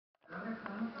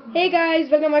Hey guys,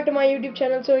 welcome back to my YouTube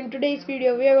channel. So in today's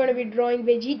video we are going to be drawing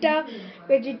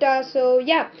Vegeta. So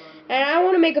yeah, and I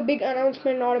want to make a big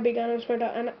announcement, not a big announcement,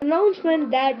 an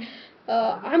announcement that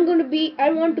I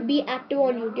want to be active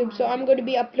on YouTube. So I'm going to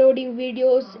be uploading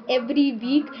videos every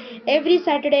week. Every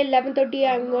Saturday 11:30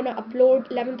 I'm going to upload.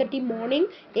 11:30 morning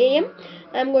AM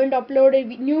I'm going to upload a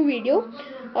new video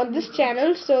on this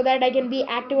channel so that I can be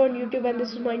active on YouTube. And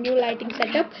this is my new lighting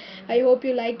setup. I hope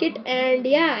you like it, and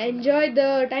yeah, enjoy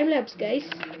the time lapse, guys.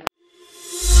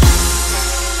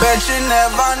 Bet you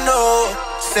never know.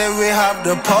 Say we have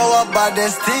the power, but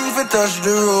there's things we touch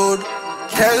the road.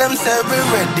 Tell them say we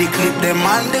ready, clip them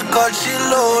on the cut she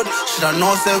load. Shoulda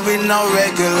know say we no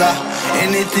regular,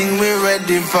 anything we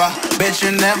ready for. Bet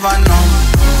you never know,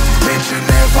 bet you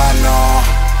never know.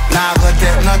 Nah go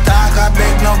take no talk, I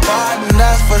beg no pardon,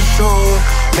 that's for sure.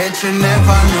 Bet you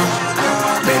never know,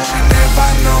 bet you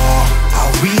never know. How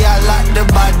we are like the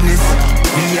badness,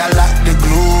 we are like the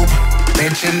globe.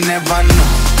 Bet you never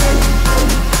know,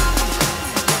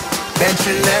 bet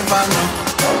you never know.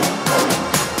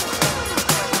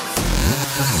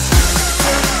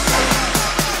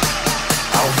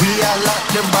 How we are like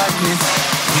the badness,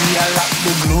 we are like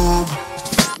the globe.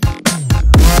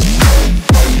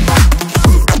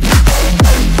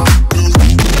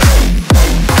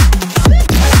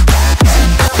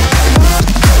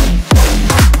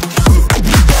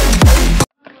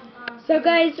 So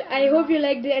guys, I hope you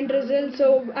like the end result.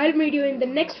 So I'll meet you in the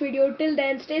next video. Till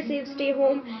then, stay safe, stay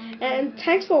home, and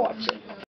thanks for watching.